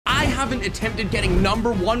haven't attempted getting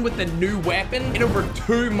 #1 with the new weapon in over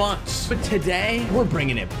 2 months. But today, we're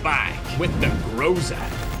bringing it back with the GROZA.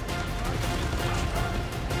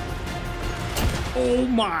 Oh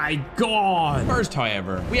my god. First,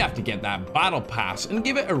 however, we have to get that battle pass and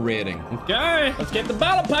give it a rating. Okay, let's get the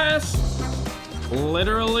battle pass.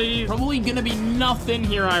 Literally, probably gonna be nothing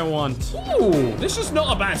here I want. Ooh, this is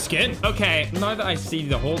not a bad skin. Okay, now that I see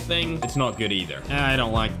the whole thing, it's not good either. I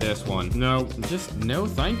don't like this one. No, just no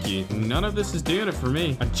thank you. None of this is doing it for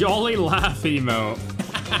me. A jolly laugh emote.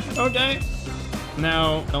 Okay.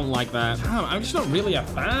 No, don't like that. Damn, I'm just not really a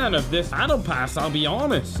fan of this battle pass, I'll be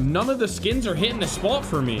honest. None of the skins are hitting the spot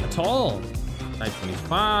for me at all. Type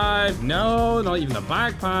 25. No, not even the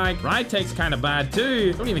backpack. Ride tech's kind of bad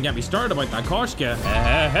too. Don't even get me started about that Koshka.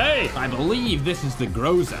 Hey, I believe this is the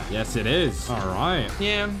GROZA. Yes, it is. All right.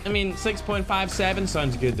 Yeah, I mean, 6.57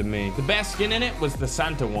 sounds good to me. The best skin in it was the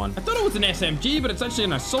Santa one. I thought it was an SMG, but it's actually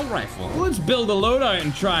an assault rifle. Let's build a loadout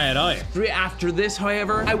and try it out. Straight after this,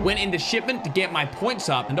 however, I went into shipment to get my points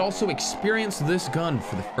up and also experience this gun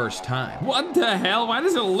for the first time. What the hell? Why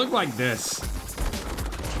does it look like this?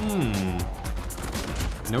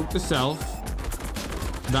 Note to self.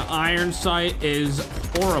 The iron sight is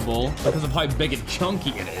horrible because of how big and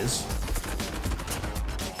chunky it is.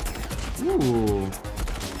 Ooh.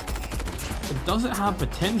 But does it have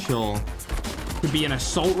potential to be an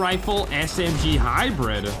assault rifle SMG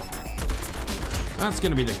hybrid? That's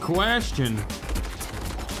gonna be the question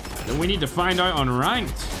that we need to find out on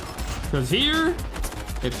ranked. Because here,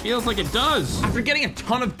 it feels like it does. After getting a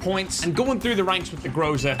ton of points and going through the ranks with the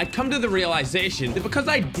GROZA, I'd come to the realization that because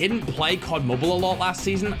I didn't play COD Mobile a lot last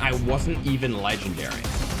season, I wasn't even legendary.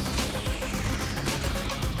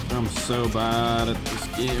 I'm so bad at this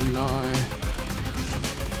game now.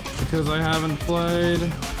 Because I haven't played.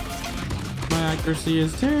 My accuracy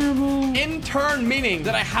is terrible. In turn, meaning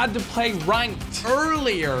that I had to play ranked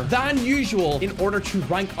earlier than usual in order to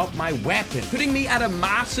rank up my weapon, putting me at a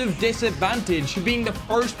massive disadvantage to being the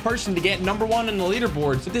first person to get #1 in the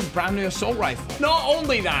leaderboards with this brand new assault rifle. Not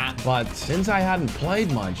only that, but since I hadn't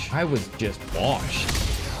played much, I was just washed.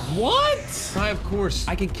 What? Now, of course,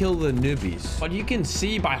 I could kill the newbies, but you can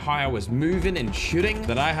see by how I was moving and shooting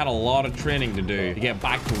that I had a lot of training to do to get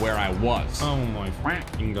back to where I was. Oh my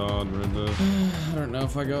fucking god, Rinda. I don't know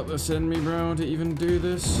if I got this in me, bro, to even do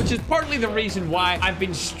this. Which is partly the reason why I've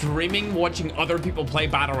been streaming watching other people play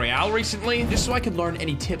Battle Royale recently, just so I could learn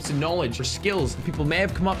any tips and knowledge or skills that people may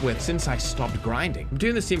have come up with since I stopped grinding. I'm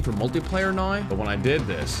doing the same for multiplayer now, but when I did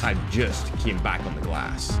this, I just came back on the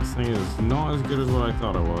glass. This thing is not as good as what I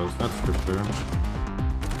thought it was. That's for sure.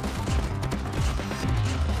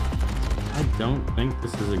 I don't think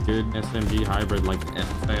this is a good SMG hybrid like the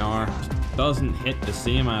FAR. Doesn't hit the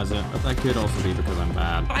same as it, but that could also be because I'm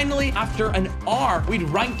bad. Finally, after an hour, we'd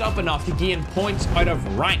ranked up enough to gain points out of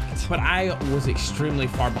ranked, but I was extremely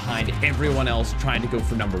far behind everyone else trying to go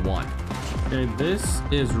for #1. Okay, this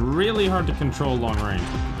is really hard to control long range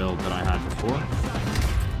with the build that I had before.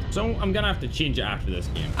 So I'm gonna have to change it after this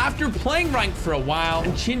game. After playing ranked for a while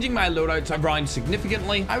and changing my loadouts around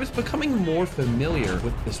significantly, I was becoming more familiar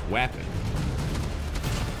with this weapon.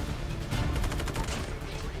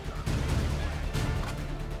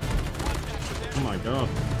 Oh my god.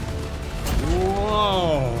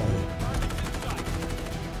 Whoa.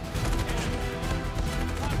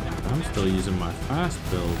 I'm still using my fast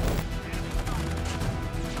build.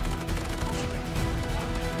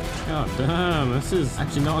 God damn, this is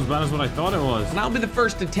actually not as bad as what I thought it was. And I'll be the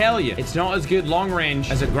first to tell you, it's not as good long range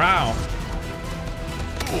as a growl.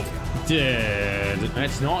 Dead. And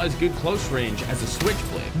it's not as good close range as a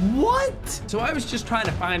switchblade. What? So I was just trying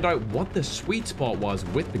to find out what the sweet spot was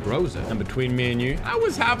with the GROZA. And between me and you, I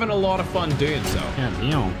was having a lot of fun doing so. Yeah,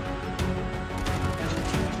 damn.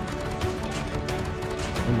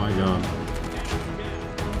 Oh my god.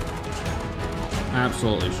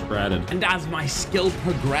 Absolutely shredded. And as my skill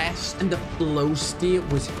progressed and the flow state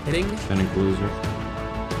was hitting, Then loser.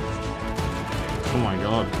 Oh my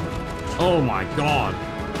god. Oh my god.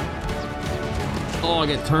 Oh, I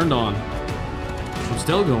get turned on. I'm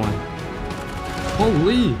still going.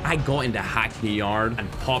 Holy. I got into Hack the Yard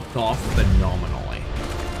and popped off phenomenally.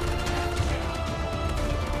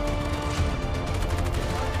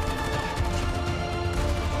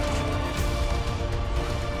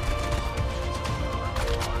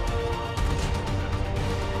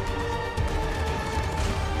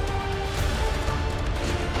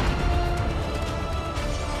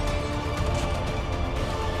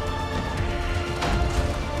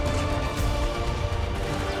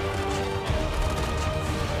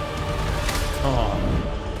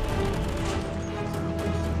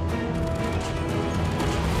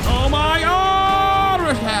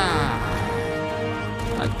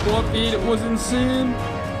 squad feed. It was insane.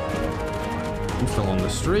 I'm still on the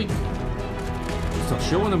streak. I'm still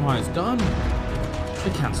showing them how it's done.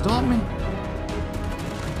 They can't stop me.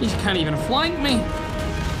 They can't even flank me.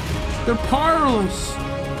 They're powerless.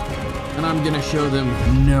 And I'm gonna show them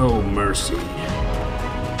no mercy.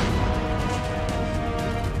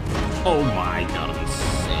 Oh my god, I'm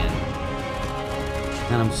insane.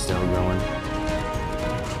 And I'm still going.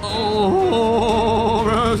 Oh,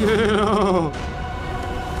 Brazil.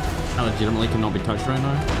 I legitimately cannot be touched right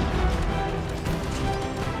now.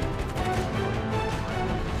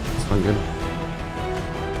 It's fine, good.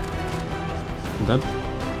 I'm dead.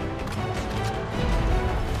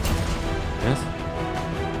 Yes.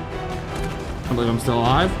 I believe I'm still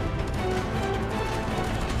alive.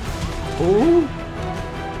 Oh.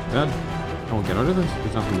 Dead. I won't get out of this.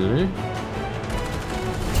 There's nothing to do.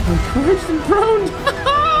 I'm crushed and prone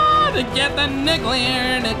to get the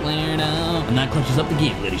nuclear now. And that crunches up the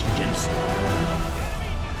game, ladies and gents.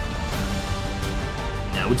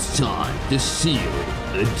 Now it's time to seal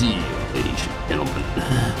the deal, ladies and gentlemen.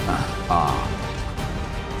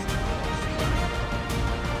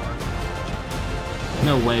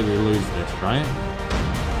 No way we lose this, right?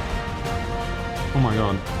 Oh my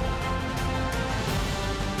god.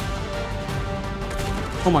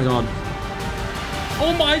 Oh my god.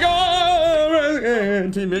 Oh my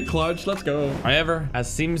god! Teammate clutch, let's go. However,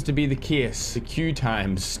 as seems to be the case, the queue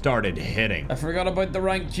times started hitting. I forgot about the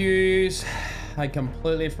rank queues. I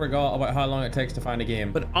completely forgot about how long it takes to find a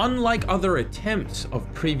game. But unlike other attempts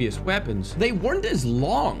of previous weapons, they weren't as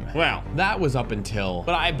long. Well, that was up until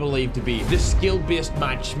what I believe to be the skill-based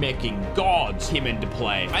matchmaking gods came into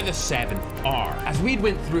play by the 7th hour. As we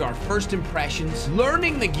went through our first impressions,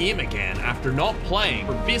 learning the game again after not playing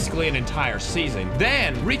for basically an entire season,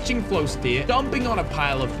 then reaching flow state, dumping on a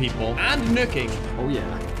pile of people, and nuking. Oh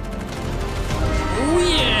yeah. Oh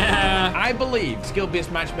yeah! I believe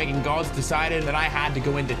skill-based matchmaking gods decided that I had to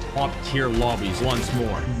go into top-tier lobbies once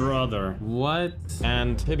more. Brother, what?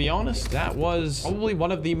 And to be honest, that was probably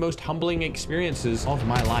one of the most humbling experiences of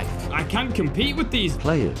my life. I can't compete with these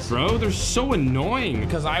players, bro. They're so annoying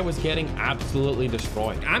because I was getting absolutely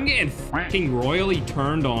destroyed. I'm getting fucking royally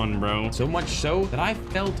turned on, bro. So much so that I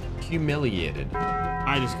felt humiliated.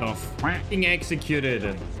 I just got fucking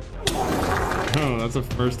executed. Oh, that's the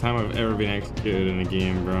first time I've ever been executed in a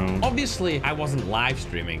game, bro. Obviously, I wasn't live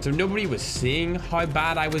streaming, so nobody was seeing how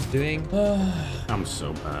bad I was doing. I'm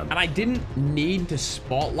so bad. And I didn't need to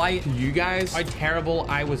spotlight to you guys how terrible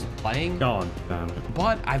I was playing. God damn it.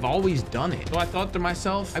 But I've always done it. So I thought to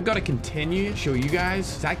myself, I've got to continue to show you guys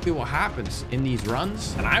exactly what happens in these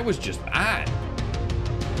runs. And I was just bad.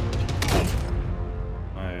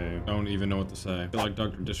 I don't even know what to say. I feel like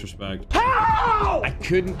Dr. Disrespect. How? I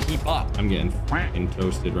couldn't keep up. I'm getting f***ing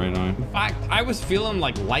toasted right now. In fact, I was feeling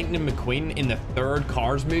like Lightning McQueen in the 3rd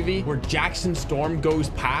Cars movie where Jackson Storm goes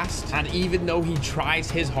past, and even though he tries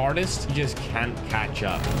his hardest, he just can't catch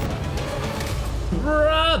up.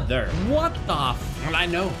 Brother, what the f? And I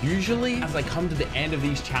know, usually as I come to the end of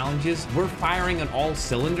these challenges, we're firing on all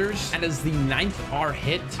cylinders, and as the 9th hour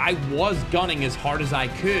hit, I was gunning as hard as I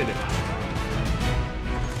could.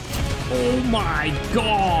 Oh my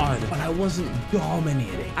god! But I wasn't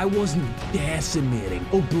dominating. I wasn't decimating,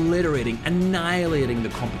 obliterating, annihilating the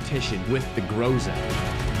competition with the GROZA.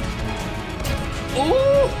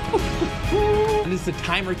 Oh! And as the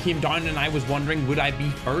timer came down and I was wondering, would I be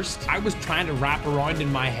first? I was trying to wrap around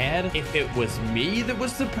in my head if it was me that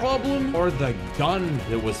was the problem or the gun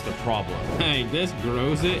that was the problem. Hey, this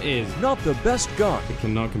GROZA is not the best gun. It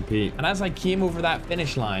cannot compete. And as I came over that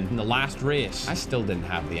finish line in the last race, I still didn't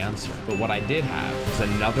have the answer. But what I did have was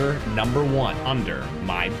another #1 under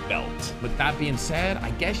my belt. With that being said,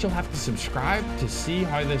 I guess you'll have to subscribe to see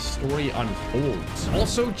how this story unfolds.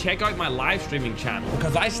 Also, check out my live streaming channel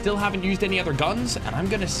because I still haven't used any other guns and I'm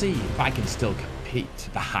gonna see if I can still compete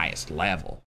at the highest level.